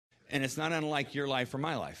and it's not unlike your life or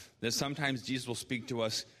my life, that sometimes Jesus will speak to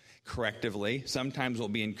us correctively, sometimes it will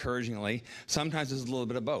be encouragingly, sometimes it's a little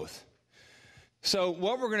bit of both. So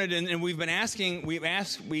what we're going to do, and we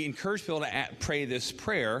encourage people to pray this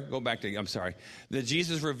prayer. That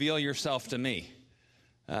Jesus, reveal yourself to me.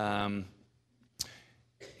 And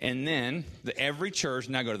then every church,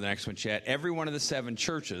 now go to the next one, Chet. Every one of the 7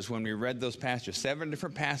 churches, when we read those passages, 7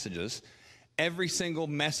 different passages, every single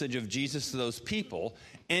message of Jesus to those people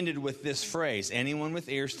ended with this phrase: anyone with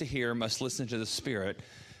ears to hear must listen to the Spirit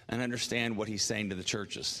and understand what he's saying to the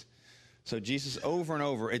churches. So Jesus, over and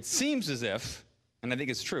over, it seems as if, and I think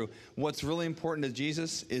it's true, what's really important to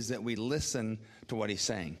Jesus is that we listen to what he's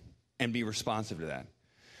saying and be responsive to that.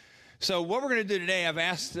 So what we're going to do today, I've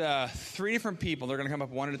asked 3 different people. They're going to come up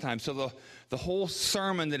one at a time. So the whole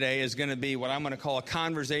sermon today is going to be what I'm going to call a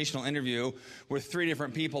conversational interview with 3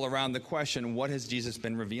 different people around the question, what has Jesus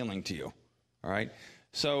been revealing to you? All right?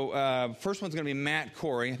 So first one's going to be Matt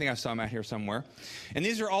Corey. I think I saw Matt here somewhere. And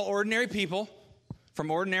these are all ordinary people from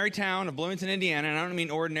ordinary town of Bloomington, Indiana. And I don't mean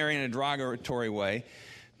ordinary in a derogatory way,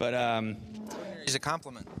 but ordinary is a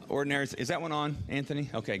compliment. Ordinary. Is that one on, Anthony?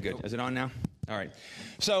 Okay, good. Is it on now? All right.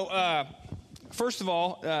 So first of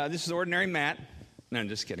all, this is ordinary Matt. No, I'm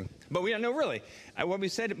just kidding. But really. What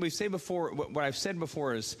I've said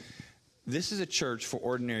before is this is a church for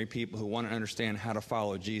ordinary people who want to understand how to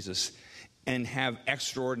follow Jesus and have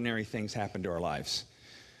extraordinary things happen to our lives.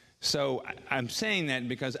 So I'm saying that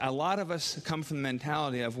because a lot of us come from the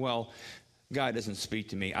mentality of, well, God doesn't speak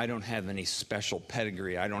to me. I don't have any special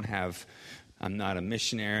pedigree. I'm not a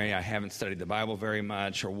missionary. I haven't studied the Bible very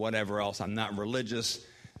much or whatever else. I'm not religious.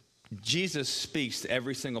 Jesus speaks to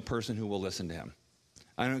every single person who will listen to him.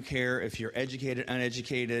 I don't care if you're educated,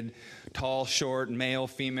 uneducated, tall, short, male,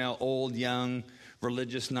 female, old, young,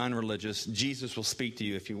 religious, non-religious. Jesus will speak to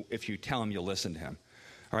you if you tell him you'll listen to him.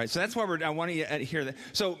 All right, so that's why I want you to hear that.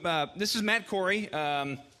 So this is Matt Corey. Did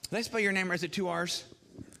I spell your name right? Is it 2 R's?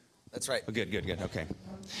 That's right. Oh, good. Okay.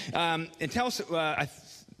 And tell us,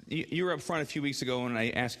 you were up front a few weeks ago when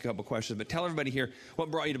I asked a couple questions, but tell everybody here,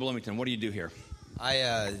 what brought you to Bloomington? What do you do here?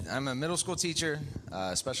 I'm a middle school teacher,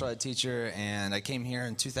 special ed teacher, and I came here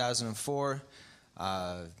in 2004.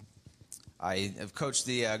 I have coached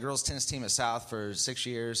the girls tennis team at South for 6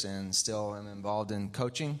 years and still am involved in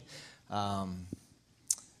coaching. I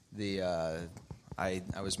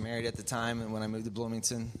was married at the time when I moved to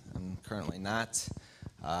Bloomington. I'm currently not.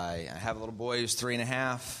 I have a little boy who's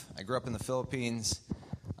 3.5. I grew up in the Philippines.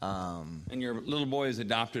 And your little boy is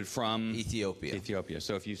adopted from? Ethiopia.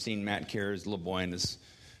 So if you've seen Matt carry his little boy in his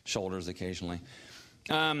shoulders occasionally.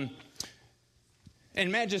 And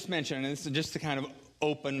Matt just mentioned, and this is just to kind of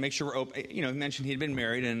make sure we're open. He mentioned he'd been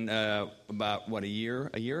married, and about, a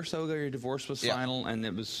year or so ago, your divorce was final, and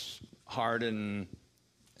it was hard. And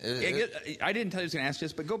I didn't tell you I was going to ask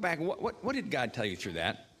this, but go back. What did God tell you through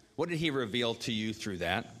that? What did he reveal to you through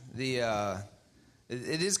that?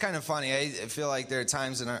 It is kind of funny. I feel like there are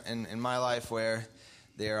times in my life where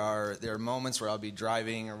there are moments where I'll be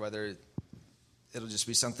driving, or whether it'll just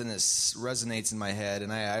be something that resonates in my head.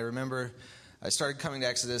 And I remember I started coming to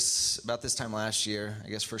Exodus about this time last year, I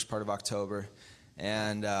guess first part of October.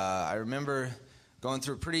 And I remember going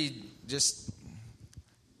through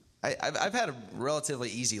I've had a relatively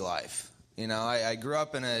easy life. I grew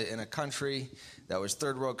up in a country that was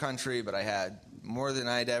third world country, but I had more than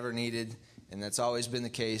I'd ever needed. And that's always been the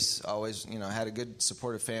case. Always, had a good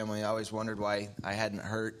supportive family. I always wondered why I hadn't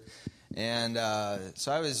hurt. And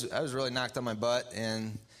so I was really knocked on my butt.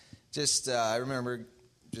 And just I remember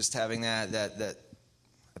just having that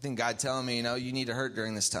I think God telling me, you need to hurt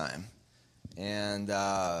during this time. And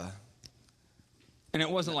it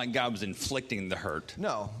wasn't like God was inflicting the hurt.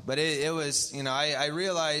 No, but it was, I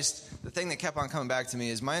realized the thing that kept on coming back to me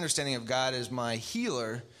is my understanding of God as my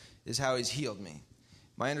healer is how he's healed me.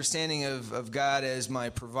 My understanding of God as my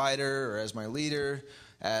provider or as my leader,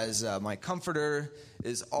 as my comforter,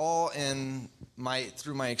 is all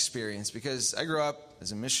through my experience. Because I grew up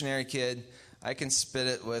as a missionary kid, I can spit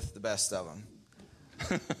it with the best of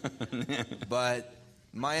them. But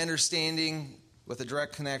my understanding with a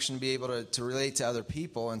direct connection, be able to relate to other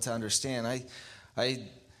people and to understand,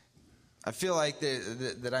 I feel like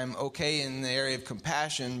that I'm okay in the area of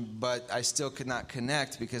compassion, but I still could not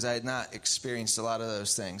connect because I had not experienced a lot of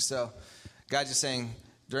those things. So God just saying,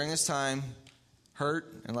 during this time,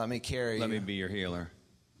 hurt and let me carry you. Let me be your healer.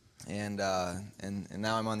 And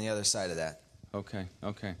now I'm on the other side of that. Okay.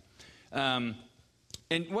 And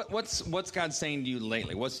what's God saying to you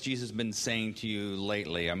lately? What's Jesus been saying to you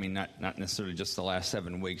lately? I mean, not necessarily just the last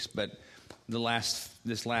 7 weeks, but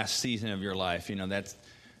this last season of your life. That's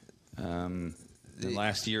the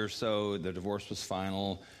last year or so, the divorce was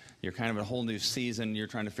final. You're kind of in a whole new season. You're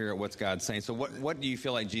trying to figure out what's God saying. So what do you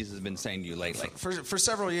feel like Jesus has been saying to you lately? For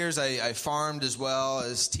several years, I farmed as well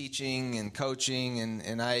as teaching and coaching,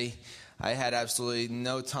 and I had absolutely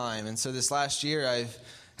no time. And so this last year, I've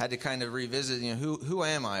had to kind of revisit, who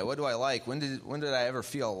am I? What do I like? When did I ever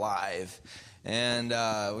feel alive? And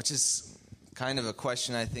which is kind of a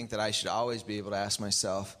question I think that I should always be able to ask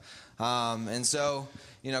myself. And so,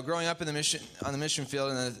 growing up on the mission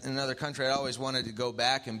field in another country, I always wanted to go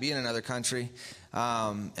back and be in another country.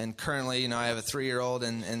 And currently, I have a 3-year-old,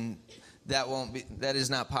 and that is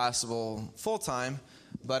not possible full time.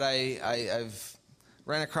 But I've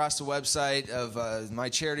ran across the website of My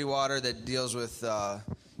Charity Water that deals with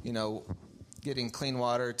getting clean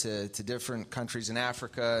water to different countries in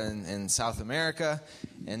Africa and South America.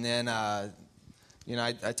 And then I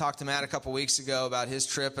talked to Matt a couple weeks ago about his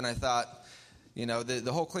trip, and I thought,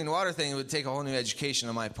 the whole clean water thing would take a whole new education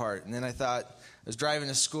on my part. And then I thought, I was driving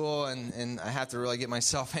to school, and I have to really get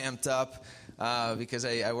myself amped up because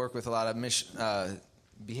I work with a lot of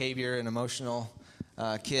behavior and emotional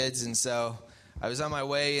kids. And so I was on my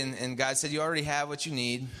way, and God said, you already have what you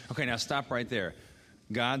need. Okay, now stop right there.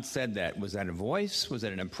 God said that. Was that a voice? Was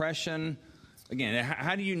that an impression? Again,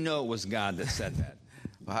 how do you know it was God that said that?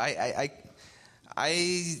 Well,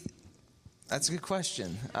 that's a good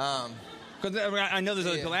question. Because I know there's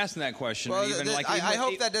other people asking that question. Well, I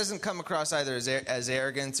hope that doesn't come across either as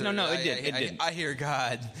arrogance. Or, no, it did. I hear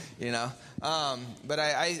God, But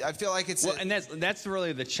I feel like it's... Well, and that's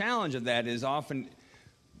really the challenge of that is often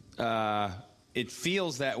it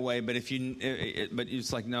feels that way, but but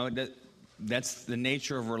it's like, no, that's the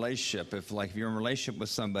nature of a relationship. If you're in a relationship with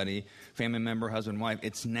somebody, family member, husband, wife,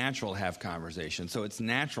 it's natural to have conversation. So it's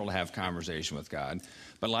natural to have conversation with God.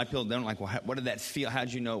 But a lot of people don't like, well, what did that feel? How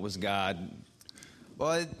did you know it was God?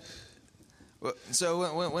 Well,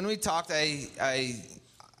 so when we talked,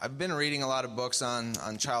 I've been reading a lot of books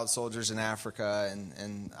on child soldiers in Africa,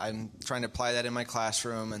 and I'm trying to apply that in my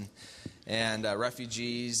classroom and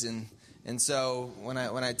refugees. And so when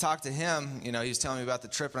I talked to him, he was telling me about the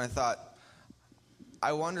trip, and I thought,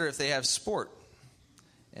 I wonder if they have sport.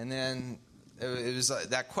 And then it was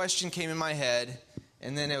that question came in my head,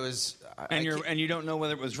 and then it was. And you don't know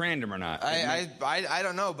whether it was random or not. I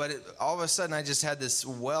don't know, but all of a sudden I just had this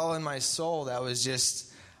well in my soul that was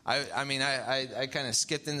just. I kind of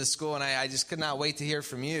skipped into school, and I just could not wait to hear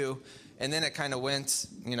from you. And then it kind of went.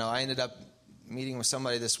 I ended up meeting with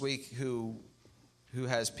somebody this week who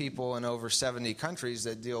has people in over 70 countries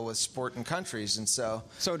that deal with sport in countries. And so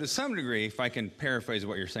to some degree, if I can paraphrase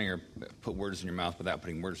what you're saying or put words in your mouth without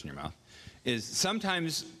putting words in your mouth, is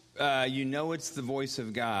sometimes it's the voice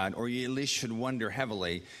of God, or you at least should wonder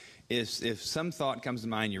heavily if some thought comes to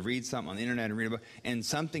mind, you read something on the internet and read about, and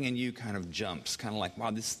something in you kind of jumps, kind of like,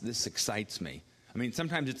 wow, this excites me. I mean,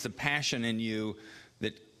 sometimes it's the passion in you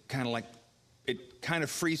that kind of like, it kind of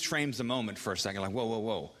freeze frames the moment for a second, like,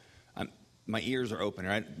 whoa. My ears are open,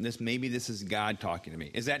 right? Maybe this is God talking to me.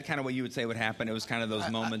 Is that kind of what you would say would happen? It was kind of those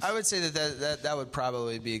moments. I would say that would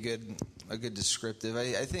probably be a good descriptive.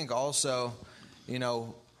 I think also,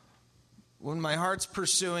 when my heart's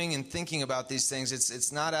pursuing and thinking about these things,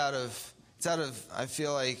 it's out of I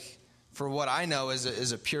feel like, for what I know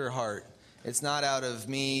is a pure heart. It's not out of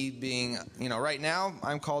me being, right now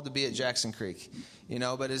I'm called to be at Jackson Creek,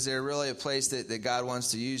 but is there really a place that God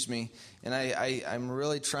wants to use me? And I'm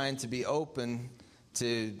really trying to be open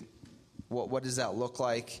to what does that look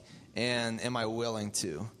like, and am I willing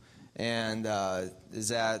to? And is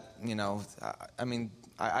that,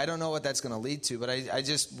 I don't know what that's going to lead to, but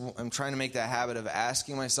I'm trying to make that habit of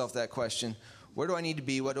asking myself that question: where do I need to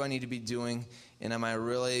be? What do I need to be doing? And am I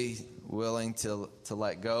really willing to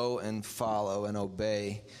let go and follow and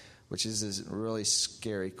obey, which is a really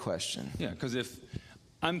scary question. Yeah, because if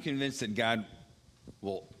I'm convinced that God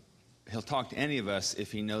He'll talk to any of us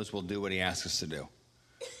if He knows we'll do what He asks us to do.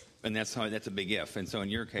 And that's a big if. And so in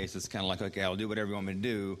your case, it's kind of like, okay, I'll do whatever you want me to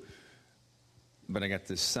do, but I got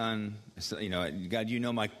this son. So, God, you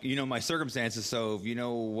know my circumstances, so if you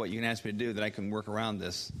know what you can ask me to do, that I can work around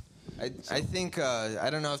this. I think, I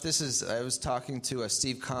don't know if this is, I was talking to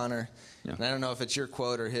Steve Connor, and I don't know if it's your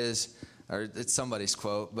quote or his, or it's somebody's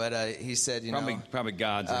quote, but he said, probably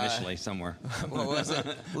God's initially somewhere. What was it?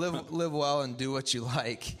 Live well and do what you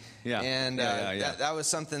like. Yeah. And that was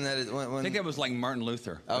something that when I think it was like Martin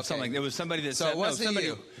Luther. Okay. Something. There was somebody that so said, it wasn't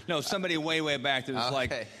you. No, somebody way back that was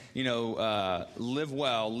like, live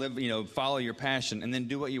well, follow your passion, and then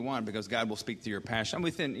do what you want, because God will speak through your passion. And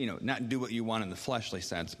within, not do what you want in the fleshly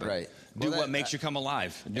sense, but do what makes you come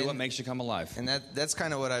alive. Do what makes you come alive. And that's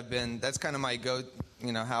kind of what I've been. That's kind of my go.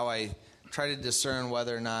 How I try to discern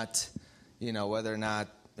whether or not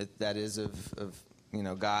that is of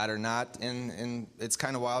God or not. And it's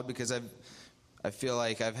kind of wild because I feel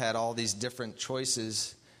like I've had all these different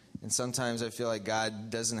choices, and sometimes I feel like God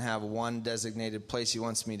doesn't have one designated place He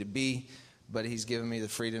wants me to be, but He's given me the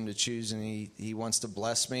freedom to choose, and He wants to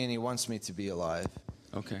bless me, and He wants me to be alive.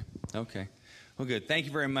 Okay. Well, good. Thank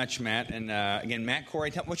you very much, Matt. And again, Matt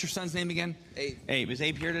Corey, what's your son's name again? Abe. Is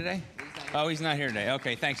Abe here today? He's not here today.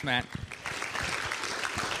 Okay, thanks, Matt.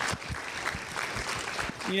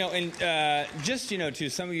 Too,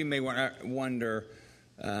 some of you may wonder,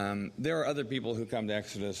 there are other people who come to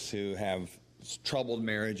Exodus who have troubled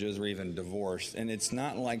marriages or even divorce, and it's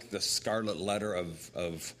not like the scarlet letter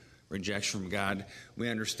of rejection from God. We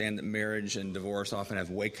understand that marriage and divorce often have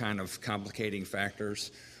way kind of complicating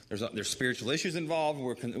factors. There's spiritual issues involved.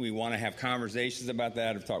 We want to have conversations about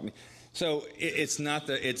that. So it's not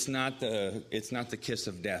the kiss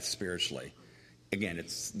of death spiritually. Again,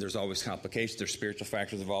 there's always complications. There's spiritual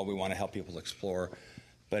factors involved. We want to help people explore.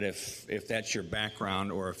 But if that's your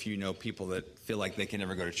background, or if you know people that feel like they can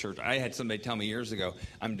never go to church, I had somebody tell me years ago,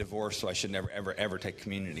 I'm divorced, so I should never ever take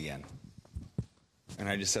communion again. And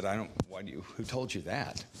I just said, who told you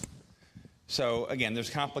that? So again, there's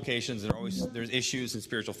complications. There's issues and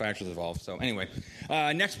spiritual factors involved. So anyway,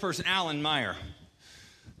 next person, Alan Meyer.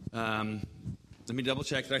 Let me double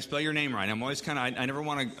check that I spell your name right. I'm always I never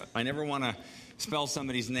want to spell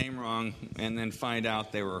somebody's name wrong and then find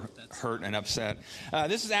out they were hurt and upset.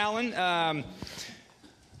 This is Alan. Alan,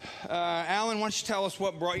 why don't you tell us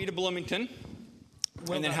what brought you to Bloomington,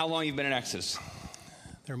 and then how long you've been in Exodus?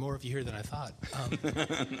 There are more of you here than I thought.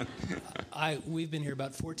 We've been here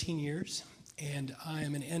about 14 years, and I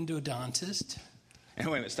am an endodontist. And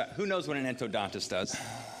wait a minute, stop. Who knows what an endodontist does?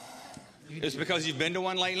 It's because you've been to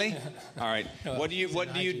one lately? All right. No, what do you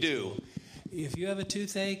do? If you have a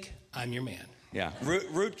toothache, I'm your man. Yeah,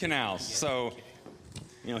 root canals. So,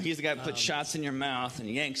 he's the guy that puts shots in your mouth and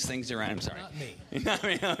yanks things around. I'm sorry. Not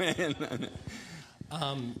me.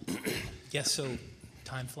 Yes, so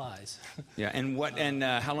time flies. Yeah, and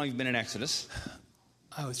how long have you been in Exodus?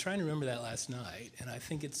 I was trying to remember that last night, and I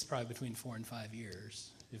think it's probably between 4 and 5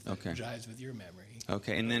 years, if that jives with your memory.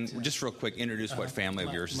 Okay, and then just real quick, introduce what family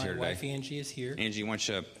of yours is here today. My wife, Angie, is here. Angie, why don't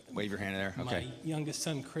you wave your hand there? Okay. My youngest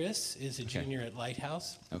son, Chris, is a junior at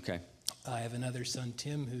Lighthouse. Okay. I have another son,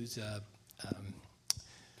 Tim, who's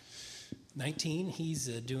 19.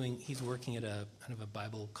 He's working at a kind of a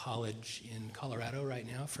Bible college in Colorado right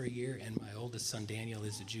now for a year, and my oldest son, Daniel,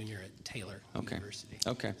 is a junior at Taylor University.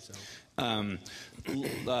 Okay. So,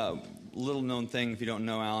 little known thing, if you don't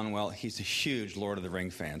know Alan well, he's a huge Lord of the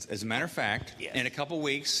Rings fan. As a matter of fact, in a couple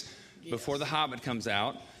weeks before The Hobbit comes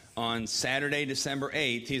out, on Saturday, December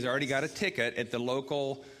 8th, he's already got a ticket at the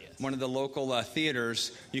local. One of the local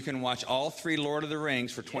theaters. You can watch all 3 Lord of the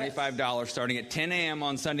Rings for $25 starting at 10 a.m.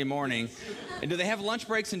 on Sunday morning. And do they have lunch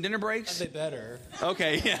breaks and dinner breaks? They better.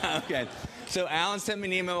 Okay, yeah, okay. So Alan sent me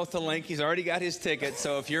an email with the link. He's already got his ticket.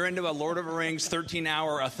 So if you're into a Lord of the Rings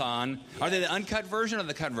 13-hour-a-thon, are they the uncut version or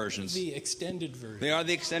the cut versions? The extended version. They are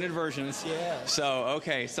the extended versions? Yeah. So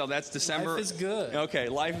that's December. Life is good. Okay,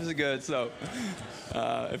 life is good. So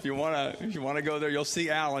if you wanna go there, you'll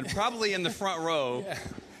see Alan probably in the front row. Yeah.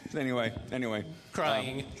 Anyway.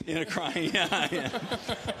 Crying. Crying, yeah.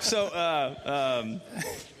 So,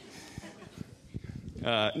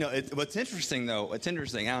 what's interesting, though,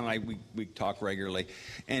 Alan and I, we talk regularly,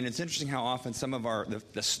 and it's interesting how often some of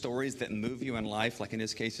the stories that move you in life, like in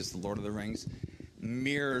this case, it's the Lord of the Rings,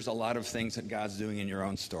 mirrors a lot of things that God's doing in your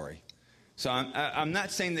own story. So I'm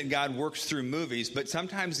not saying that God works through movies, but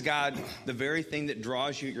sometimes God, the very thing that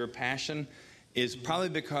draws you, your passion, is probably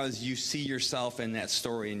because you see yourself in that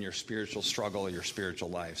story in your spiritual struggle or your spiritual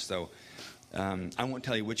life. So I won't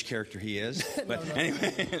tell you which character he is, but no.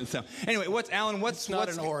 Anyway, what's not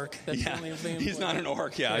an orc? That's the only thing. He's not an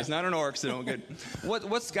orc. Yeah, he's not an orc. So don't get.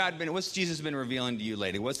 What's Jesus been revealing to you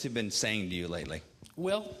lately? What's he been saying to you lately?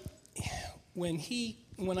 Well, when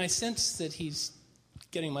I sense that he's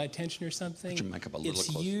getting my attention or something, Put your mic up a little it's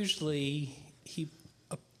closer. usually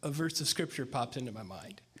a verse of scripture pops into my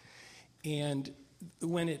mind. And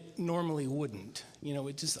when it normally wouldn't,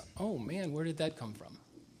 it just, oh man, where did that come from?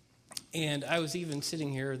 And I was even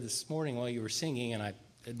sitting here this morning while you were singing, and I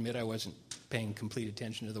admit I wasn't paying complete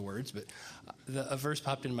attention to the words, but a verse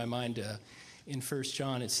popped in my mind. In 1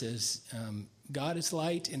 John, it says, God is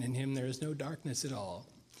light, and in him there is no darkness at all.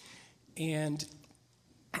 And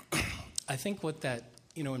I think what that,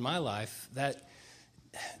 in my life, that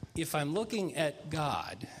if I'm looking at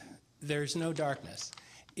God, there's no darkness.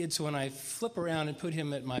 It's when I flip around and put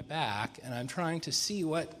him at my back and I'm trying to see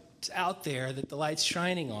what out there that the light's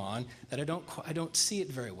shining on, that I don't see it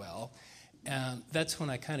very well, that's when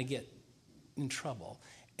I kind of get in trouble.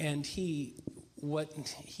 And what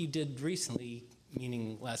he did recently,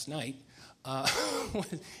 meaning last night, I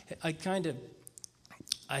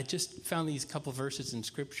just found these couple verses in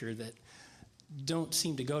Scripture that don't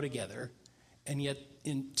seem to go together, and yet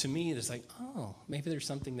to me it's like, oh, maybe there's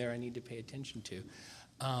something there I need to pay attention to.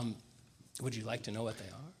 Would you like to know what they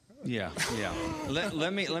are? Yeah.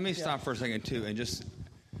 Let me stop for a second too, and just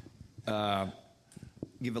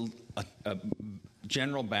give a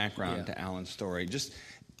general background to Alan's story. Just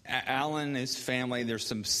Alan and his family. There's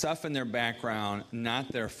some stuff in their background,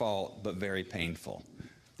 not their fault, but very painful.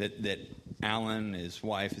 That Alan and his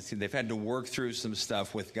wife, they've had to work through some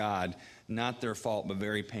stuff with God, not their fault, but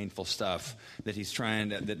very painful stuff that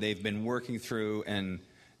that they've been working through, and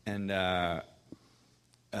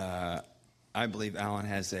I believe Alan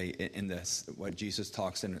has what Jesus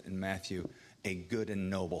talks in Matthew, a good and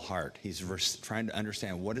noble heart. He's trying to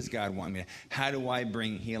understand, what does God want me to, how do I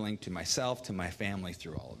bring healing to myself, to my family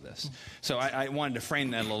through all of this? So I wanted to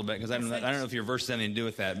frame that a little bit, because I don't know if your verse has anything to do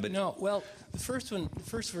with that. But no, well, the first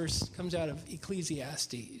verse comes out of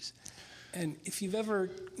Ecclesiastes. And if you've ever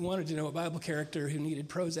wanted to know a Bible character who needed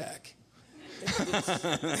Prozac,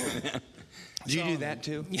 do you do that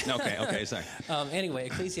too? Okay, sorry. Anyway,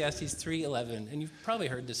 Ecclesiastes 3:11, and you've probably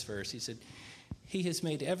heard this verse. He said, "He has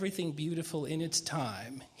made everything beautiful in its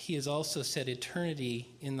time. He has also set eternity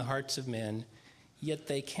in the hearts of men, yet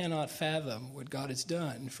they cannot fathom what God has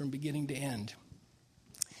done from beginning to end."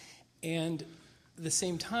 And at the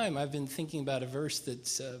same time, I've been thinking about a verse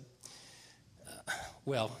that's,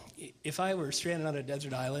 if I were stranded on a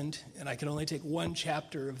desert island and I could only take one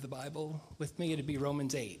chapter of the Bible with me, it'd be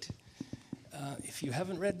Romans 8. If you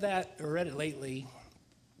haven't read that or read it lately,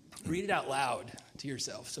 read it out loud to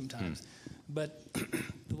yourself sometimes. But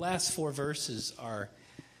the last 4 verses are,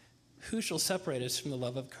 "Who shall separate us from the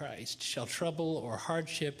love of Christ? Shall trouble or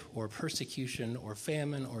hardship or persecution or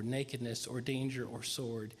famine or nakedness or danger or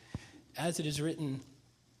sword? As it is written,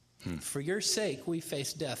 for your sake we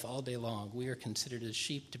face death all day long. We are considered as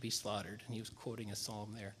sheep to be slaughtered." And he was quoting a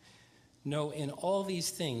psalm there. "No, in all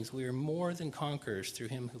these things we are more than conquerors through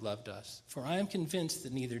him who loved us. For I am convinced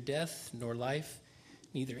that neither death nor life,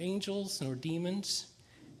 neither angels nor demons,"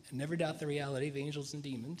 and never doubt the reality of angels and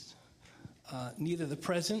demons, "neither the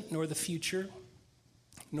present nor the future,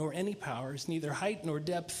 nor any powers, neither height nor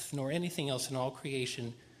depth, nor anything else in all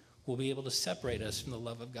creation will be able to separate us from the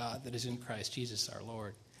love of God that is in Christ Jesus our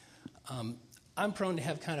Lord." I'm prone to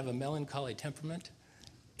have kind of a melancholy temperament,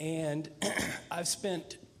 and I've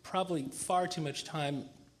spent probably far too much time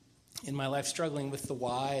in my life struggling with the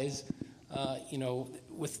whys,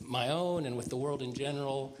 with my own and with the world in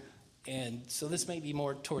general. And so this may be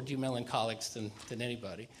more toward you melancholics than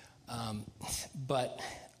anybody. But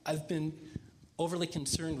I've been overly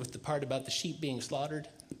concerned with the part about the sheep being slaughtered.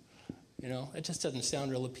 It just doesn't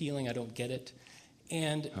sound real appealing. I don't get it.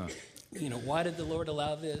 And, why did the Lord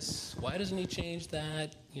allow this? Why doesn't he change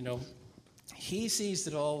that? He sees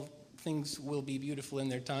that all things will be beautiful in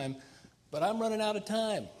their time, but I'm running out of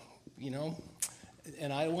time,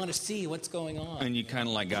 and I want to see what's going on. And you kind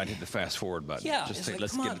of like God hit the fast forward button. Yeah, let's come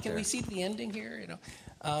get on, it can there. we see the ending here?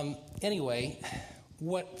 Anyway,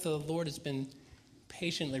 what the Lord has been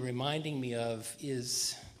patiently reminding me of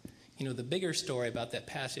is, the bigger story about that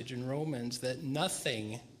passage in Romans, that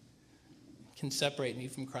nothing can separate me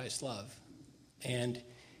from Christ's love. And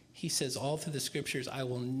he says all through the Scriptures, "I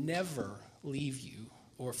will never leave you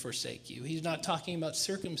or forsake you." He's not talking about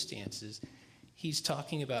circumstances. He's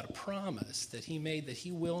talking about a promise that he made that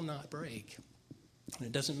he will not break. And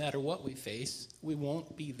it doesn't matter what we face, we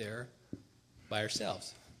won't be there by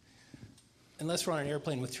ourselves. Unless we're on an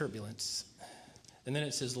airplane with turbulence. And then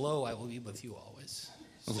it says, "Lo, I will be with you always."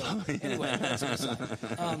 So, anyway, that's an aside.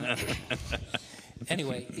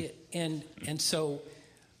 And so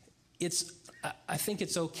I think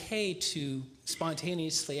it's okay to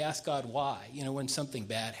spontaneously ask God why, when something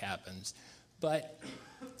bad happens. But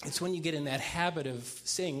it's when you get in that habit of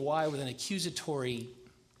saying why with an accusatory,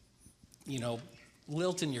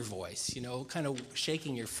 lilt in your voice, kind of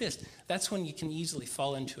shaking your fist. That's when you can easily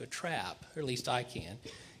fall into a trap, or at least I can.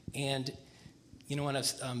 And,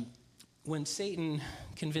 when Satan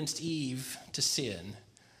convinced Eve to sin,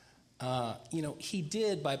 he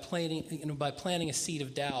did by planting a seed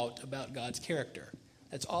of doubt about God's character.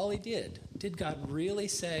 That's all he did. Did God really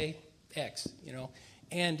say X?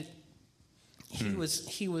 And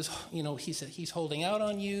he said he's holding out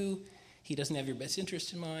on you. He doesn't have your best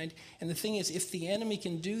interest in mind. And the thing is, if the enemy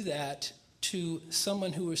can do that to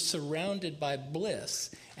someone who was surrounded by bliss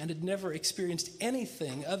and had never experienced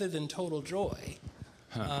anything other than total joy.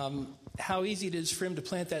 How easy it is for him to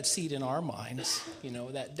plant that seed in our minds,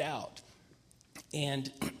 that doubt.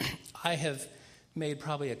 And I have made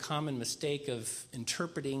probably a common mistake of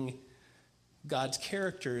interpreting God's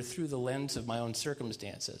character through the lens of my own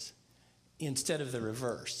circumstances instead of the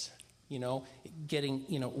reverse.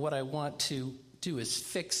 What I want to do is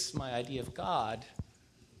fix my idea of God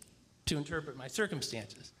to interpret my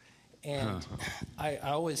circumstances. And I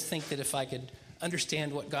always think that if I could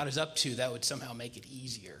understand what God is up to, that would somehow make it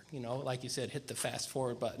easier. Like you said, hit the fast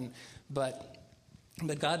forward button. But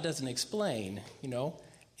God doesn't explain,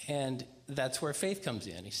 and that's where faith comes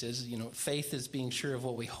in. He says, faith is being sure of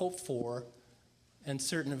what we hope for and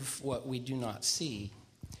certain of what we do not see.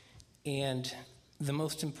 And the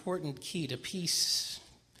most important key to peace,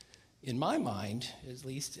 in my mind at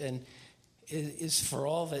least, and is for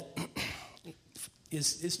all that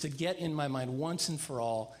is to get in my mind once and for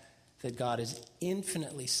all that God is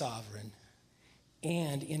infinitely sovereign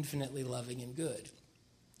and infinitely loving and good.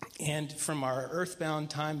 And from our earthbound,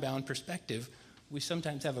 time-bound perspective, we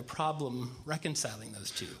sometimes have a problem reconciling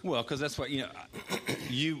those two. Well, because that's what, in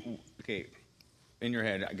your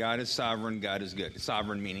head, God is sovereign, God is good.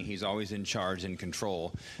 Sovereign meaning he's always in charge and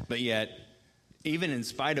control. But yet, even in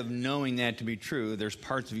spite of knowing that to be true, there's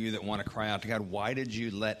parts of you that want to cry out to God, why did you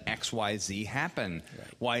let X, Y, Z happen? Right.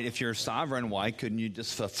 Why, if you're sovereign, why couldn't you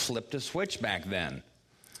just flip the switch back then?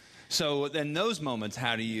 So in those moments,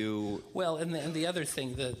 how do you... Well, and the other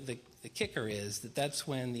thing, the kicker is that's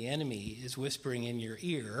when the enemy is whispering in your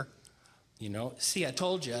ear, see, I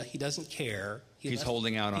told you, he doesn't care. He's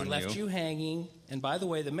holding out on you. He left you hanging. And by the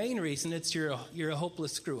way, the main reason, it's you're a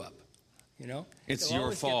hopeless screw-up. It's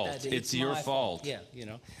your fault. It's your fault. Yeah,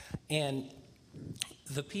 And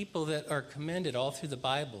the people that are commended all through the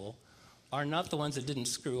Bible are not the ones that didn't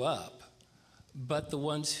screw up, but the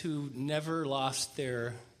ones who never lost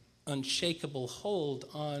their unshakable hold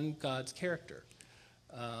on God's character.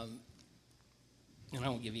 And I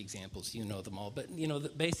won't give you examples. You know them all. But,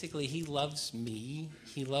 basically, he loves me.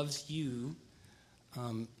 He loves you.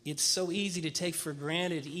 It's so easy to take for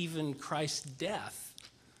granted even Christ's death.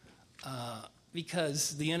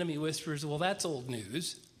 Because the enemy whispers, well, that's old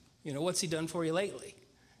news. What's he done for you lately?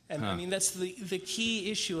 And I mean, that's the key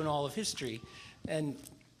issue in all of history. And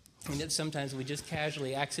yet sometimes we just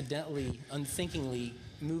casually, accidentally, unthinkingly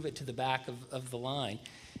move it to the back of the line.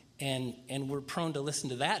 And we're prone to listen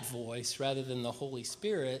to that voice rather than the Holy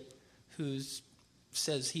Spirit who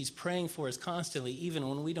says he's praying for us constantly, even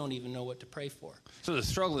when we don't even know what to pray for. So the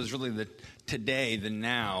struggle is really the today, the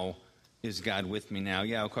now. Is God with me now?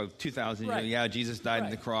 Yeah, 2,000 years. Yeah, Jesus died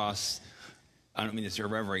on the cross. I don't mean this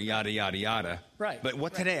irreverent, yada, yada, yada. Right. But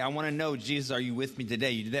what today? I want to know, Jesus, are you with me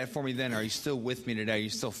today? You did that for me then. Are you still with me today? Are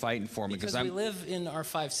you still fighting for me? Because we live in our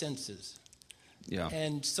five senses. Yeah.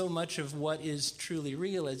 And so much of what is truly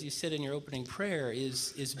real, as you said in your opening prayer,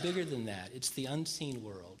 is bigger than that. It's the unseen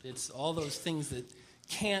world. It's all those things that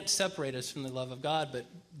can't separate us from the love of God, but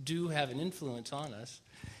do have an influence on us.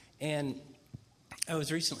 And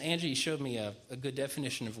Angie showed me a good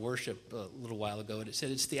definition of worship a little while ago, and it said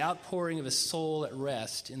it's the outpouring of a soul at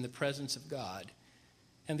rest in the presence of God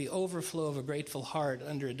and the overflow of a grateful heart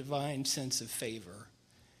under a divine sense of favor.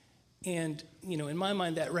 And, in my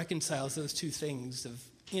mind, that reconciles those two things of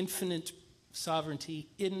infinite sovereignty,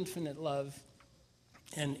 infinite love,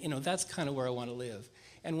 and, that's kind of where I want to live.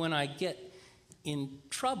 And when I get in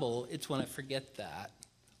trouble, it's when I forget that.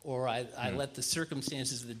 Or I let the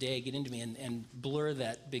circumstances of the day get into me and blur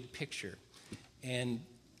that big picture. And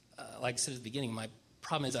like I said at the beginning, my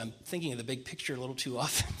problem is I'm thinking of the big picture a little too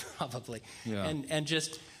often, probably. Yeah.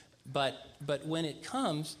 But when it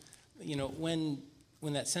comes, when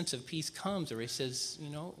that sense of peace comes, or he says,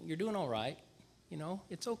 you're doing all right,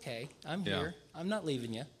 it's okay, I'm here, I'm not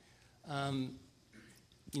leaving you.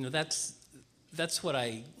 That's what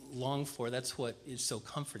I long for. That's what is so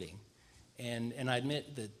comforting. And I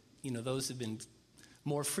admit that, those have been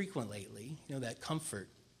more frequent lately, that comfort.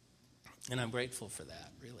 And I'm grateful for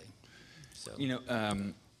that, really. So.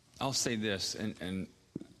 I'll say this, and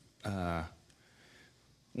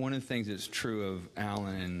one of the things that's true of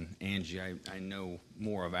Alan and Angie, I know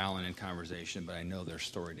more of Alan in conversation, but I know their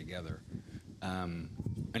story together. And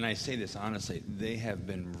I say this honestly, they have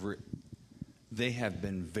been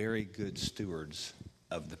very good stewards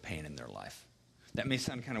of the pain in their life. That may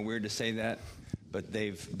sound kind of weird to say that, but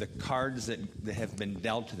the cards that have been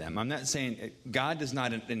dealt to them. I'm not saying God does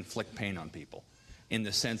not inflict pain on people in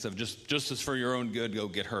the sense of just as for your own good, go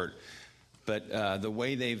get hurt. But the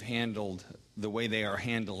way they are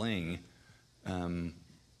handling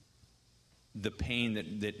the pain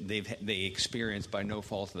that they experience by no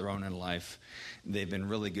fault of their own in life. They've been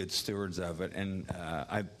really good stewards of it, and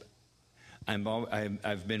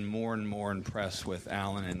I've been more and more impressed with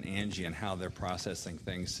Alan and Angie and how they're processing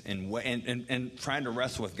things and trying to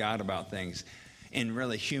wrestle with God about things in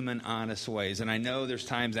really human, honest ways. And I know there's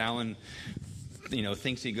times Alan,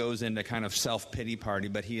 thinks he goes into kind of self-pity party,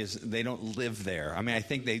 but they don't live there. I mean, I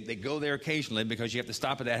think they go there occasionally because you have to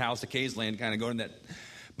stop at that house occasionally and kind of go into that.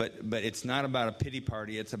 But it's not about a pity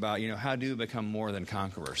party. It's about, how do you become more than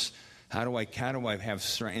conquerors? How do I have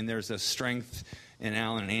strength? And there's a strength in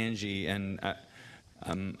Alan and Angie, and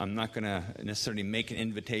I'm not going to necessarily make an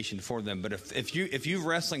invitation for them. But if you're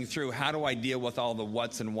wrestling through how do I deal with all the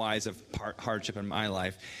whats and whys of hardship in my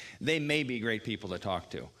life, they may be great people to talk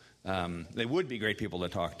to. They would be great people to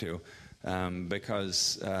talk to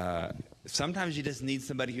because sometimes you just need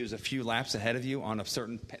somebody who's a few laps ahead of you on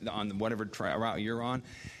whatever route you're on,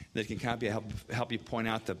 that can kind of help you point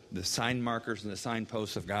out the sign markers and the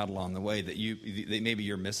signposts of God along the way that maybe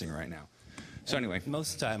you're missing right now. So anyway,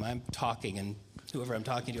 most of the time I'm talking, and whoever I'm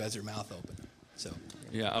talking to has their mouth open. So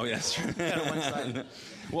yeah, oh yeah, that's true. Kind of one-sided.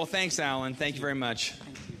 Well, thanks, Alan. Thank you very much.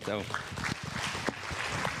 So.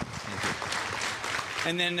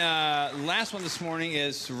 And then last one this morning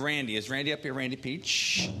is Randy. Is Randy up here? Randy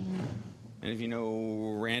Peach. And if you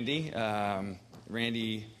know Randy,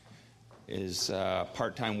 Randy is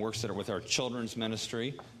part-time works with our children's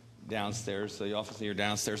ministry downstairs. So you often see her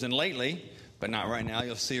downstairs. And lately, but not right now,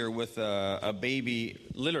 you'll see her with a baby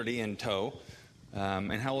literally in tow.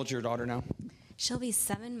 And how old's your daughter now? She'll be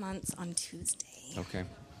 7 months on Tuesday. Okay.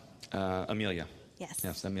 Amelia.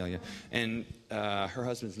 Yes, Amelia. And her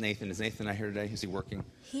husband's Nathan. Is Nathan not here today? Is he working?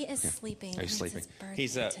 He is sleeping. Oh, he's sleeping. It's his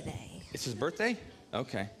birthday today. It's his birthday?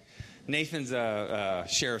 Okay. Nathan's a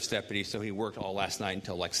sheriff's deputy, so he worked all last night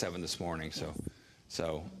until like 7 this morning.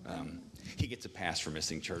 So he gets a pass for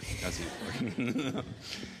missing church.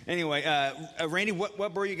 Anyway, Randy,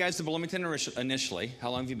 what brought you guys to Bloomington initially?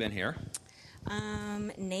 How long have you been here?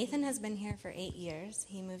 Nathan has been here for 8 years.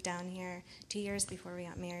 He moved down here 2 years before we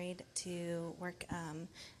got married to work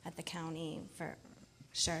at the county for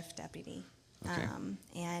sheriff deputy. Okay.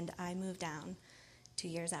 And I moved down 2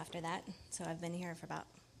 years after that. So I've been here for about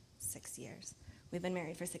 6 years. We've been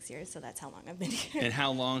married for 6 years, so that's how long I've been here. And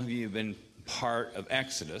how long have you been part of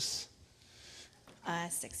Exodus?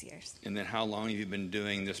 6 years. And then how long have you been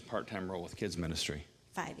doing this part-time role with kids ministry?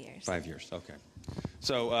 5 years. 5 years, okay.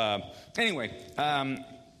 So anyway,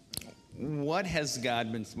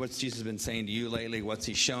 what's Jesus been saying to you lately? What's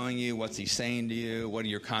he showing you? What's he saying to you? What are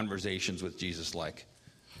your conversations with Jesus like?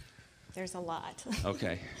 There's a lot.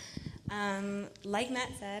 Okay. Like Matt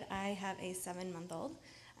said, I have a 7-month-old,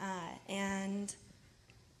 and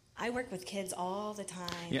I work with kids all the time.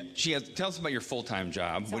 Yeah, tell us about your full-time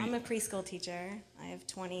job. So I'm a preschool teacher. I have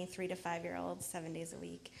 3 to 5-year-olds 7 days a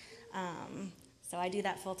week. So I do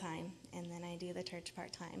that full-time, and then I do the church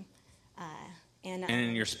part-time. And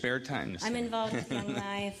in your spare time? I'm involved with Young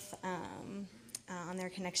Life on their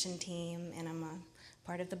connection team, and I'm a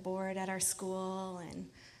part of the board at our school, and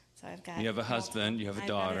so I've got... You have a husband, you have a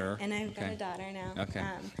daughter. I've got a daughter now. Okay.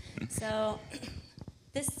 So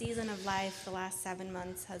this season of life, the last 7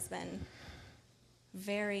 months, has been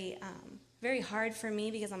very, very hard for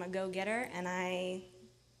me because I'm a go-getter, and I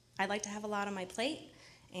like to have a lot on my plate.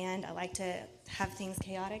 And I like to have things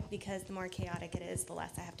chaotic because the more chaotic it is, the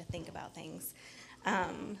less I have to think about things.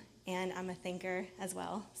 And I'm a thinker as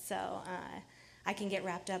well, so I can get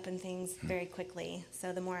wrapped up in things very quickly.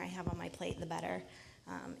 So the more I have on my plate, the better,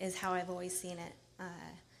 is how I've always seen it.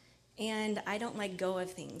 And I don't let go of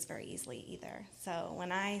things very easily either. So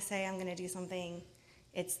when I say I'm going to do something,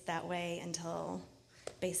 it's that way until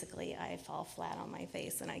basically I fall flat on my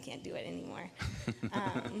face and I can't do it anymore,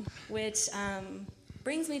 which...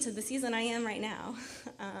 brings me to the season I am right now,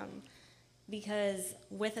 because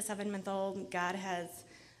with a 7-month-old, God has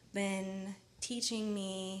been teaching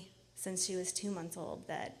me since she was 2 months old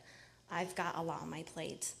that I've got a lot on my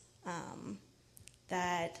plate,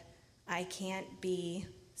 that I can't be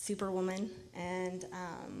Superwoman, and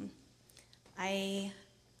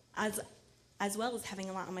as well as having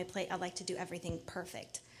a lot on my plate, I like to do everything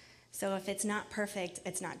perfect. So if it's not perfect,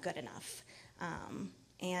 it's not good enough.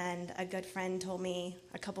 And a good friend told me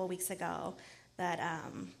a couple of weeks ago that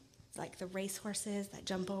like the racehorses that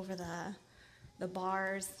jump over the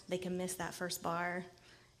bars, they can miss that first bar,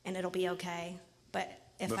 and it'll be okay. But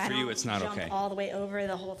if I don't jump all the way over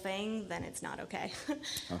the whole thing, then it's not okay.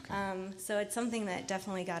 Okay. So it's something that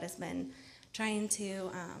definitely God has been trying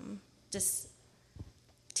to just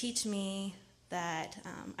teach me that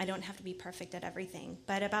I don't have to be perfect at everything.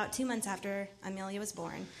 But about 2 months after Amelia was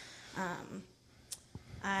born,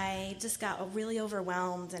 I just got really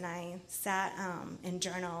overwhelmed, and I sat and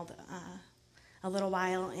journaled a little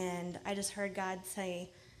while, and I just heard God say,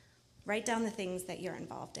 write down the things that you're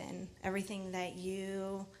involved in, everything that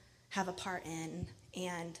you have a part in,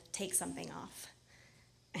 and take something off.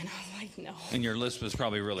 And I was like, no. And your list was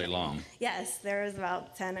probably really long. Yes, there was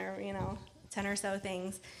about 10 or so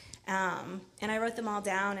things. And I wrote them all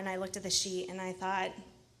down, and I looked at the sheet, and I thought,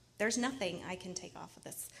 there's nothing I can take off of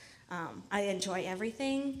this. I enjoy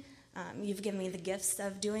everything. You've given me the gifts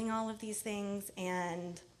of doing all of these things,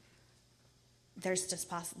 and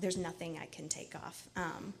there's nothing I can take off.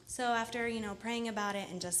 So after, praying about it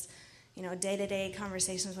and just, day-to-day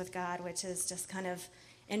conversations with God, which is just kind of,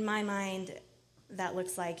 in my mind, that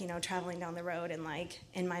looks like, traveling down the road and, like,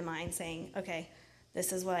 in my mind saying, okay,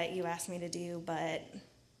 this is what you asked me to do, but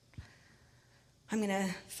I'm going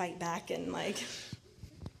to fight back and, like,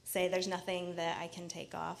 say there's nothing that I can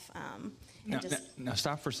take off. Now,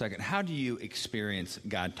 stop for a second. How do you experience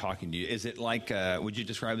God talking to you? Is it like, would you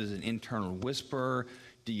describe it as an internal whisper?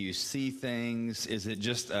 Do you see things? Is it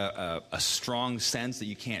just a strong sense that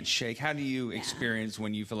you can't shake? How do you experience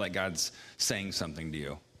when you feel like God's saying something to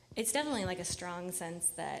you? It's definitely like a strong sense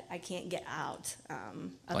that I can't get out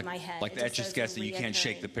of my head. Like the etch-a-sketch that you can't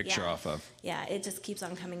shake the picture off of. Yeah, it just keeps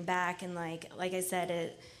on coming back. And like I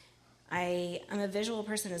said, I'm a visual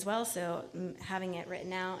person as well, so having it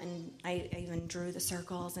written out, and I even drew the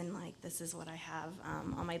circles, and like, this is what I have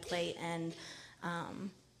on my plate. And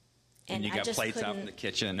you got plates out in the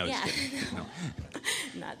kitchen. No, just kidding. No.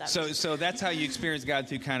 Not that much. So that's how you experience God,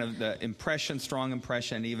 through kind of the impression, strong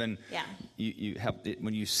impression. Even you help it,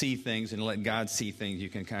 when you see things and let God see things, you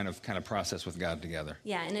can kind of process with God together.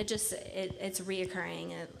 Yeah, and it's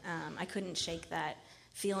reoccurring. I couldn't shake that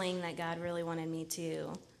feeling that God really wanted me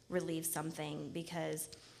to relieve something, because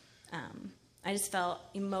I just felt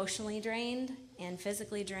emotionally drained and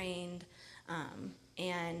physically drained.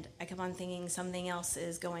 And I kept on thinking something else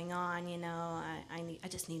is going on, I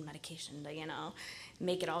just need medication to,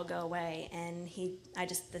 make it all go away. And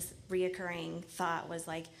this reoccurring thought was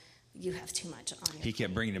like, you have too much on your plate. He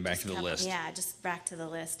kept bringing it back to the list. Yeah, just back to the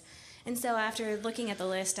list. And so after looking at the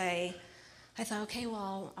list, I thought, okay,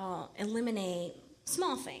 well, I'll eliminate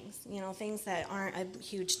small things, things that aren't a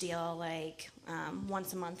huge deal, like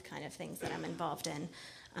once a month kind of things that I'm involved in.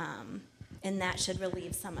 And that should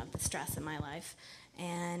relieve some of the stress in my life.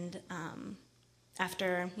 And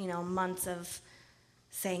after, months of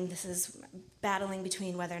saying this is battling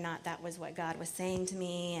between whether or not that was what God was saying to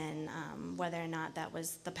me, and whether or not that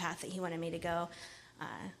was the path that he wanted me to go,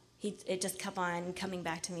 it just kept on coming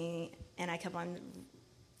back to me, and I kept on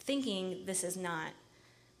thinking, this is not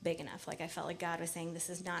big enough. Like, I felt like God was saying, this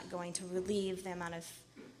is not going to relieve the amount of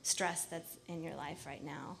stress that's in your life right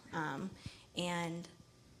now. And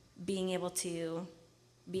being able to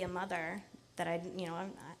be a mother, that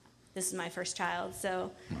this is my first child,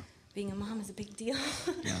 so being a mom is a big deal.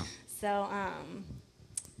 Yeah.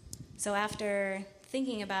 So after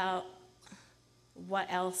thinking about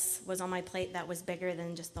what else was on my plate that was bigger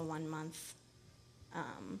than just the 1 month,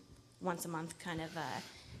 once a month kind of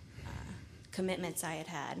commitments I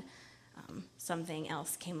had, something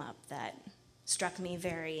else came up that struck me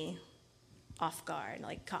very off guard,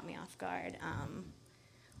 like caught me off guard,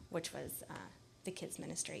 which was the kids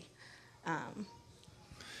ministry.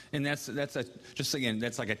 And that's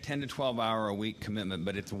like a 10 to 12 hour a week commitment,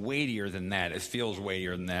 but it's weightier than that. It feels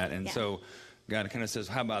weightier than that. And so God kind of says,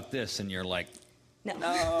 how about this? And you're like,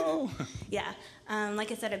 no. Yeah.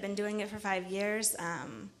 Like I said, I've been doing it for 5 years,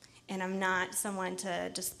 and I'm not someone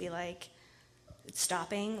to just be like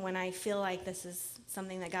stopping when I feel like this is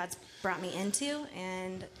something that God's brought me into,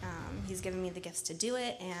 and he's given me the gifts to do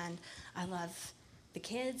it. And I love the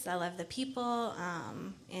kids, I love the people,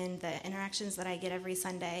 and the interactions that I get every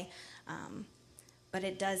Sunday. But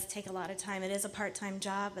it does take a lot of time. It is a part-time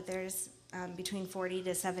job, but there's between 40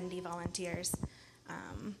 to 70 volunteers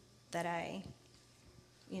that I,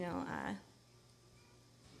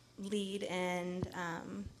 lead, and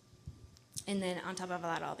then on top of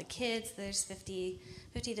that, all the kids. There's 50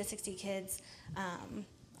 to 60 kids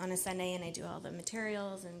on a Sunday, and I do all the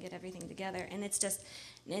materials and get everything together. And it's just,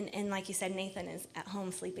 and like you said, Nathan is at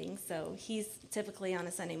home sleeping, so he's typically on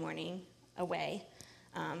a Sunday morning away.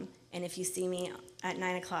 And if you see me at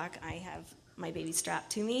 9 o'clock, I have my baby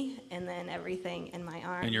strapped to me, and then everything in my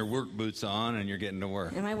arms. And your work boots on, and you're getting to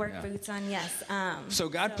work. And my work boots on, yes. So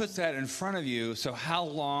God puts that in front of you. So how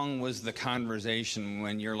long was the conversation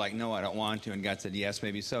when you're like, no, I don't want to, and God said, yes,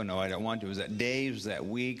 maybe so, no, I don't want to? Was that days? Was that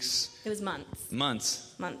weeks? It was months.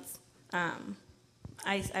 Months.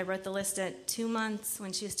 I wrote the list at 2 months,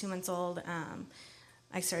 when she was 2 months old.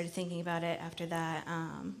 I started thinking about it after that.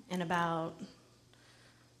 In about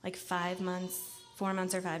like 4 months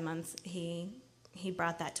or 5 months, he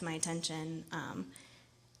brought that to my attention,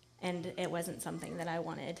 and it wasn't something that I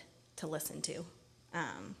wanted to listen to.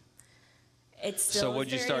 It's still So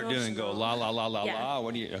what'd you start doing? Go la la la la Yeah. la.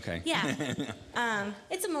 What do you? Okay. Yeah.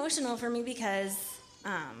 It's emotional for me because,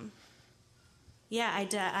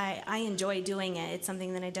 I enjoy doing it. It's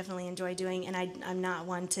something that I definitely enjoy doing, and I'm not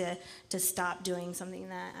one to stop doing something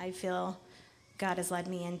that I feel God has led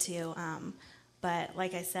me into. But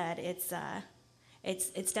like I said, it's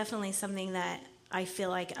definitely something that I feel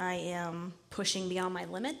like I am pushing beyond my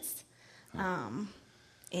limits, and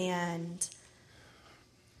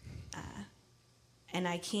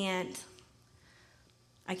I can't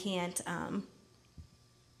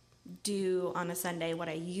do on a Sunday what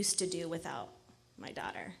I used to do without my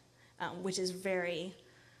daughter, which is very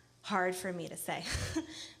hard for me to say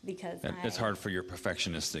because It's hard for your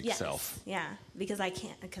perfectionistic yes, self. Yeah, because I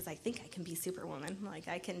think I can be Superwoman. Like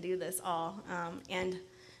I can do this all and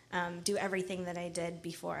do everything that I did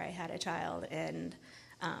before I had a child. And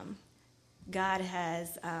God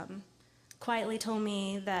has quietly told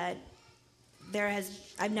me that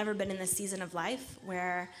I've never been in this season of life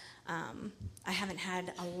where I haven't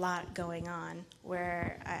had a lot going on,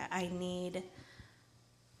 where I need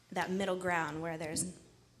that middle ground where there's a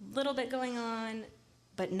little bit going on,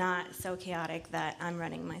 but not so chaotic that I'm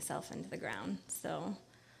running myself into the ground. So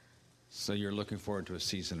you're looking forward to a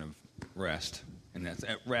season of rest, and that's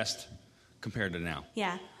at rest compared to now.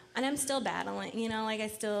 Yeah, and I'm still battling, like I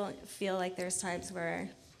still feel like there's times where,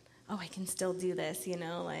 I can still do this,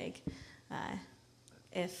 like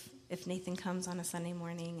if Nathan comes on a Sunday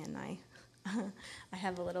morning and I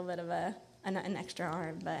have a little bit of an extra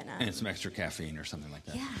arm, but And some extra caffeine or something like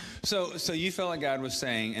that. Yeah. So you felt like God was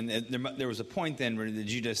saying, and there was a point then where did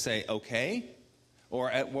you just say, okay? Or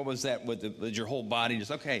what was that with your whole body just,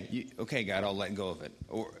 okay, God, I'll let go of it?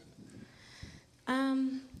 Or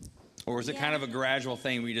was it kind of a gradual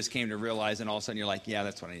thing where you just came to realize and all of a sudden you're like, yeah,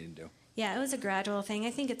 that's what I need to do? Yeah, it was a gradual thing.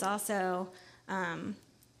 I think it's also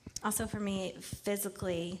for me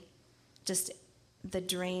physically, just the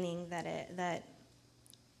draining that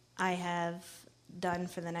I have done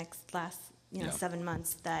for the last 7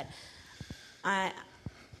 months. That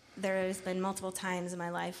there's been multiple times in my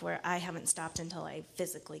life where I haven't stopped until I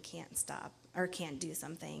physically can't stop or can't do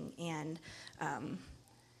something, and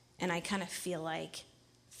I kind of feel like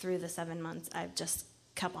through the 7 months I've just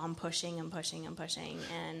kept on pushing and pushing and pushing.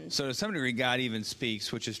 And so to some degree, God even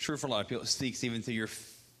speaks, which is true for a lot of people, speaks even through your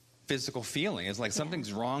physical feeling. It's like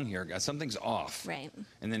something's wrong here, God. Something's off. Right.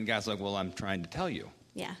 And then God's like, well, I'm trying to tell you.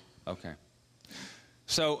 Yeah. Okay.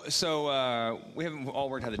 So we haven't all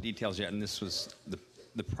worked out the details yet, and this was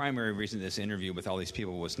the primary reason this interview with all these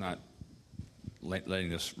people was not letting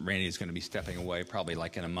this. Randy is going to be stepping away probably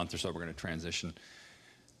like in a month or so. We're going to transition.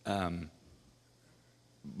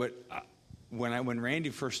 But when Randy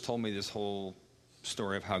first told me this whole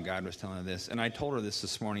story of how God was telling her this, and I told her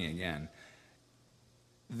this morning again,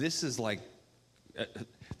 this is like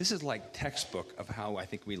textbook of how I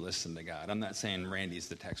think we listen to God. I'm not saying Randy's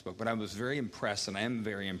the textbook, but I was very impressed, and I am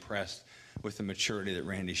very impressed with the maturity that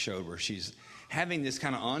Randy showed, where she's having this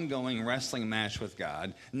kind of ongoing wrestling match with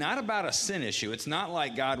God, not about a sin issue. It's not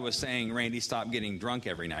like God was saying, Randy, stop getting drunk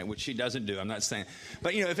every night, which she doesn't do. I'm not saying.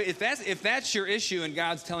 But, if that's your issue and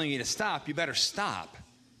God's telling you to stop, you better stop,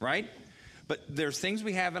 right? But there's things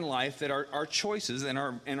we have in life that are choices in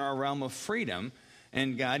our realm of freedom,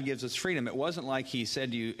 and God gives us freedom. It wasn't like he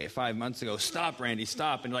said to you 5 months ago, stop, Randy,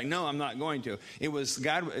 stop. And you're like, no, I'm not going to. It was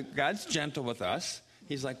God's gentle with us.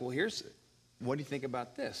 He's like, well, what do you think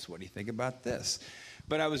about this? What do you think about this?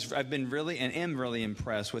 But I've been really and am really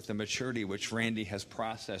impressed with the maturity which Randy has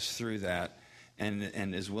processed through that,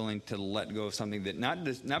 and is willing to let go of something that not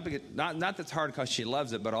that's hard because she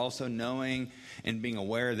loves it, but also knowing and being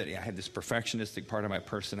aware that I have this perfectionistic part of my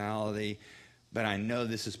personality. But I know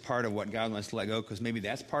this is part of what God wants to let go, because maybe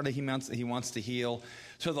that's part of he wants to heal.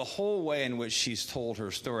 So the whole way in which she's told her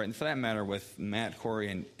story, and for that matter with Matt,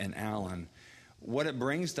 Corey, and Alan, what it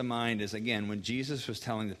brings to mind is, again, when Jesus was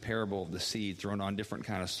telling the parable of the seed thrown on different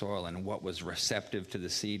kind of soil and what was receptive to the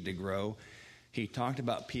seed to grow, he talked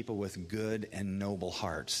about people with good and noble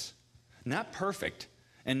hearts. Not perfect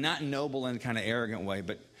and not noble in a kind of arrogant way,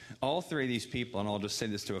 but all three of these people, and I'll just say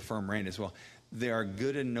this to affirm Randy as well, they are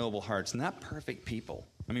good and noble hearts, not perfect people.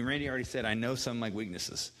 I mean, Randy already said, I know some of my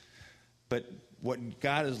weaknesses. But what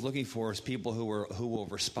God is looking for is people who will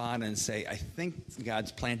respond and say, I think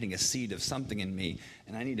God's planting a seed of something in me,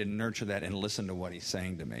 and I need to nurture that and listen to what he's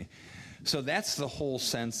saying to me. So that's the whole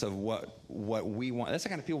sense of what we want. That's the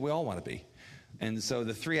kind of people we all want to be. And so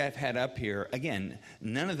the three I've had up here, again,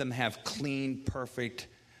 none of them have clean, perfect,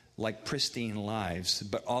 like pristine lives,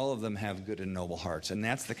 but all of them have good and noble hearts. And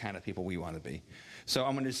that's the kind of people we want to be. So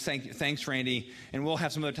I'm going to thanks, Randy. And we'll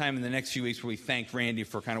have some other time in the next few weeks where we thank Randy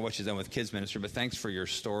for kind of what she's done with kids ministry. But thanks for your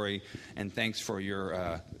story, and thanks for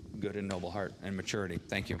your good and noble heart and maturity.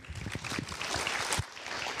 Thank you.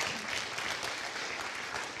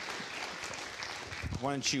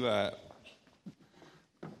 Why don't you, I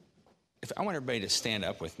want everybody to stand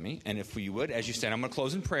up with me. And if you would, as you stand, I'm going to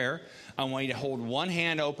close in prayer. I want you to hold one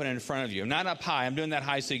hand open in front of you. Not up high. I'm doing that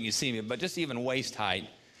high so you can see me, but just even waist height.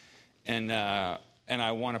 And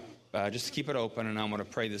I want to just keep it open, and I'm going to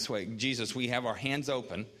pray this way. Jesus, we have our hands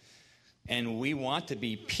open, and we want to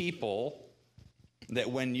be people that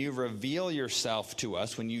when you reveal yourself to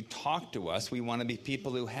us, when you talk to us, we want to be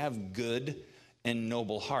people who have good and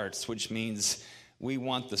noble hearts, which means we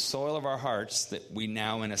want the soil of our hearts that we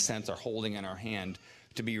now, in a sense, are holding in our hand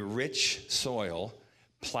to be rich soil,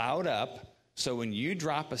 plowed up, so when you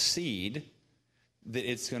drop a seed, that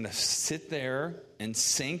it's going to sit there and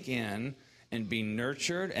sink in and be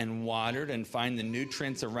nurtured and watered and find the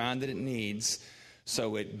nutrients around it needs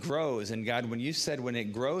so it grows. And God, when you said when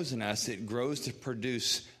it grows in us, it grows to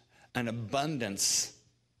produce an abundance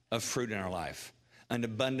of fruit in our life. An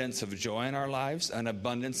abundance of joy in our lives, an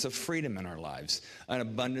abundance of freedom in our lives, an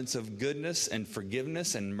abundance of goodness and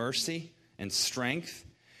forgiveness and mercy and strength.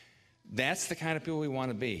 That's the kind of people we want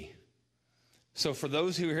to be. So for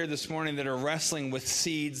those who are here this morning that are wrestling with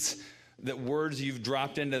seeds, that words you've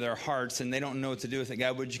dropped into their hearts and they don't know what to do with it,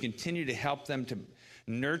 God, would you continue to help them to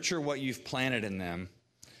nurture what you've planted in them?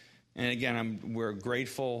 And again, we're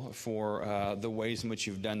grateful for the ways in which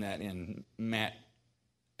you've done that in Matt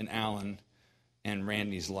and Alan and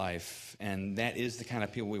Randy's life. And that is the kind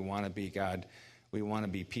of people we want to be, God. We want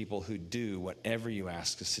to be people who do whatever you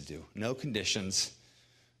ask us to do. No conditions,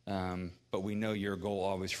 but we know your goal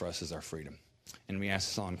always for us is our freedom. And we ask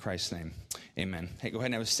this all in Christ's name. Amen. Hey, go ahead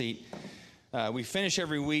and have a seat. We finish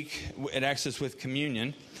every week at Exodus with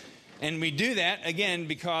communion. And we do that, again,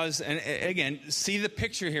 because, and again, see the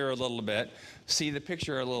picture here a little bit. See the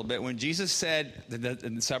picture a little bit. When Jesus said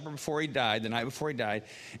the supper before he died, the night before he died,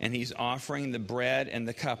 and he's offering the bread and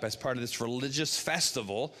the cup as part of this religious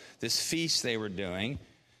festival, this feast they were doing,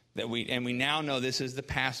 and we now know this is the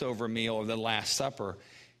Passover meal or the Last Supper.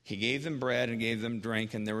 He gave them bread and gave them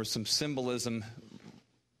drink, and there was some symbolism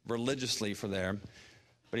religiously for them.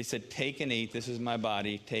 But he said, take and eat, this is my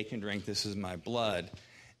body. Take and drink, this is my blood.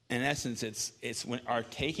 In essence, it's when our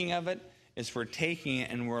taking of it is we're taking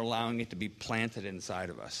it and we're allowing it to be planted inside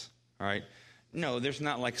of us. All right? No, there's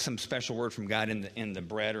not like some special word from God in the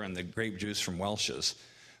bread or in the grape juice from Welch's.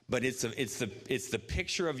 But it's the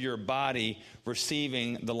picture of your body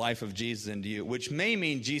receiving the life of Jesus into you, which may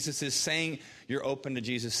mean Jesus is saying, you're open to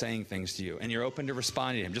Jesus saying things to you, and you're open to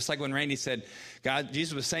responding to him. Just like when Randy said,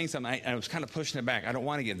 Jesus was saying something, I was kind of pushing it back. I don't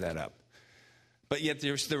want to give that up. But yet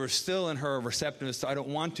there was still in her a receptiveness to, I don't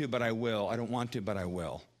want to, but I will. I don't want to, but I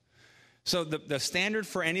will. So the standard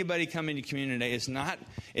for anybody coming to communion today is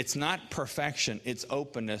it's not perfection. It's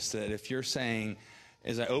openness, that if you're saying,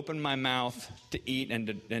 as I open my mouth to eat and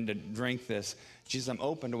to drink this, Jesus, I'm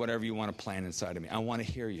open to whatever you want to plant inside of me. I want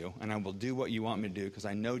to hear you, and I will do what you want me to do, because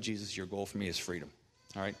I know, Jesus, your goal for me is freedom.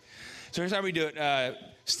 All right? So here's how we do it.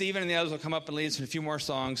 Stephen and the others will come up and lead us in a few more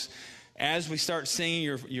songs. As we start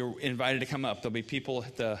singing, you're invited to come up. There'll be people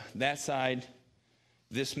at that side,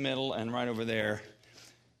 this middle, and right over there.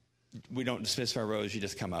 We don't dismiss our rows. You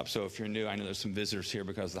just come up. So if you're new, I know there's some visitors here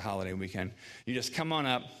because of the holiday weekend. You just come on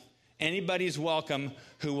up. Anybody's welcome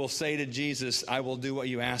who will say to Jesus, I will do what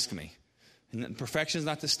you ask me. And perfection is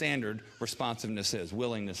not the standard. Responsiveness is.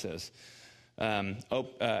 Willingness is.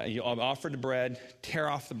 You'll offer the bread. Tear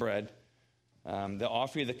off the bread. They'll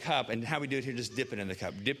offer you the cup. And how we do it here, just dip it in the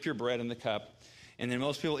cup. Dip your bread in the cup. And then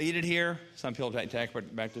most people eat it here. Some people take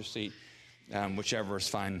it back to their seat. Whichever is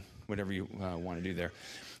fine. Whatever you want to do there.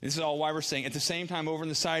 This is all why we're saying. At the same time, over in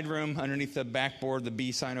the side room, underneath the backboard, the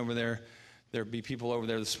B sign over there, there'll be people over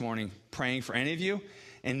there this morning praying for any of you.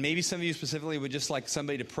 And maybe some of you specifically would just like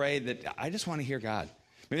somebody to pray that I just want to hear God.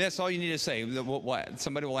 Maybe that's all you need to say.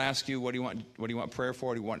 Somebody will ask you, what do you want prayer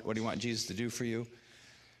for? What do you want Jesus to do for you?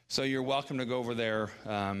 So you're welcome to go over there.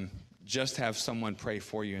 Just have someone pray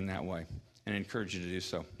for you in that way, and encourage you to do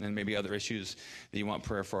so. And maybe other issues that you want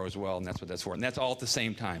prayer for as well, and that's what that's for. And that's all at the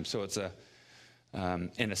same time. So it's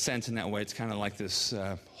in a sense, in that way, it's kind of like this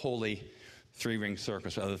holy three-ring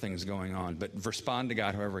circus with other things going on. But respond to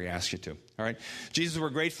God however he asks you to. All right? Jesus, we're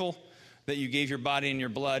grateful that you gave your body and your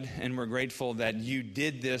blood, and we're grateful that you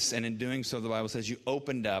did this, and in doing so, the Bible says you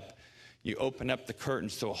opened up You open up the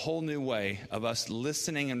curtains to a whole new way of us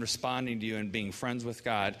listening and responding to you and being friends with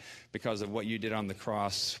God because of what you did on the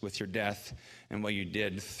cross with your death and what you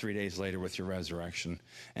did 3 days later with your resurrection.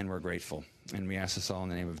 And we're grateful. And we ask this all in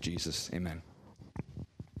the name of Jesus. Amen.